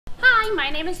Hi, my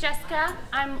name is Jessica.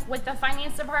 I'm with the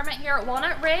finance department here at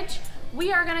Walnut Ridge.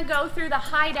 We are going to go through the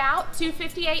Hideout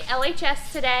 258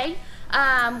 LHS today.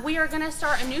 We are going to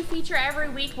start a new feature every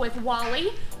week with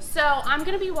Wally. So I'm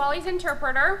going to be Wally's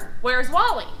interpreter. Where's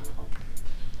Wally?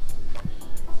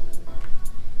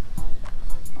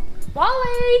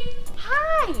 Wally!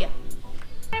 Hi! I'm going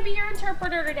to be your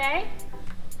interpreter today.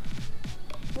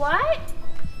 What?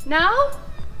 No?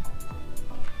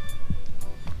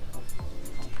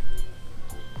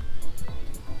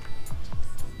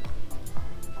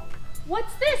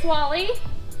 What's this, Wally?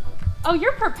 Oh,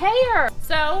 you're prepared.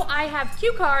 So I have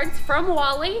cue cards from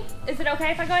Wally. Is it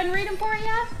okay if I go ahead and read them for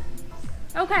you?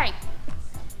 Okay.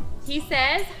 He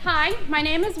says, "Hi, my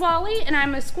name is Wally and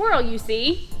I'm a squirrel, you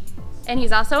see." And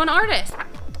he's also an artist.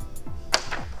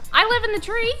 I live in the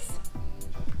trees.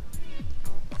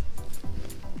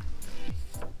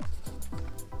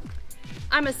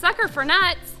 I'm a sucker for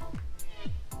nuts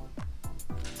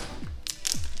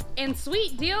and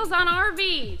sweet deals on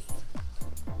RVs.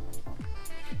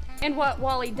 And what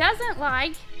Wally doesn't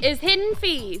like is hidden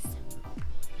fees.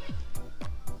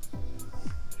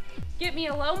 Get me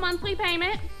a low monthly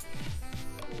payment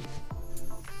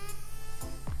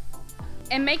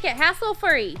and make it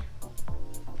hassle-free.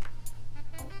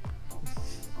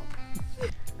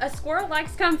 A squirrel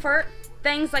likes comfort,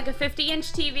 things like a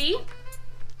 50-inch TV,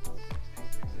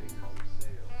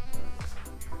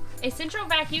 a central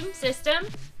vacuum system,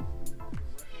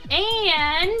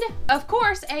 and, of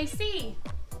course, AC.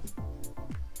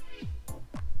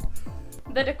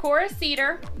 The decor is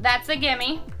cedar, that's a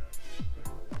gimme.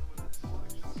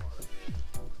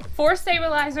 4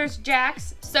 stabilizers,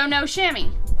 jacks, so no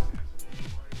shimmy.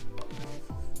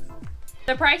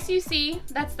 The price you see,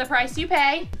 that's the price you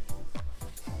pay.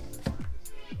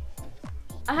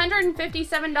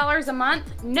 $157 a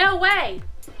month? No way!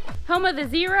 Home of the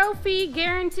 0 fee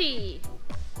guarantee.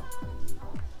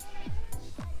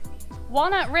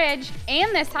 Walnut Ridge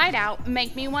and this Hideout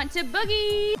make me want to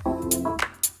boogie.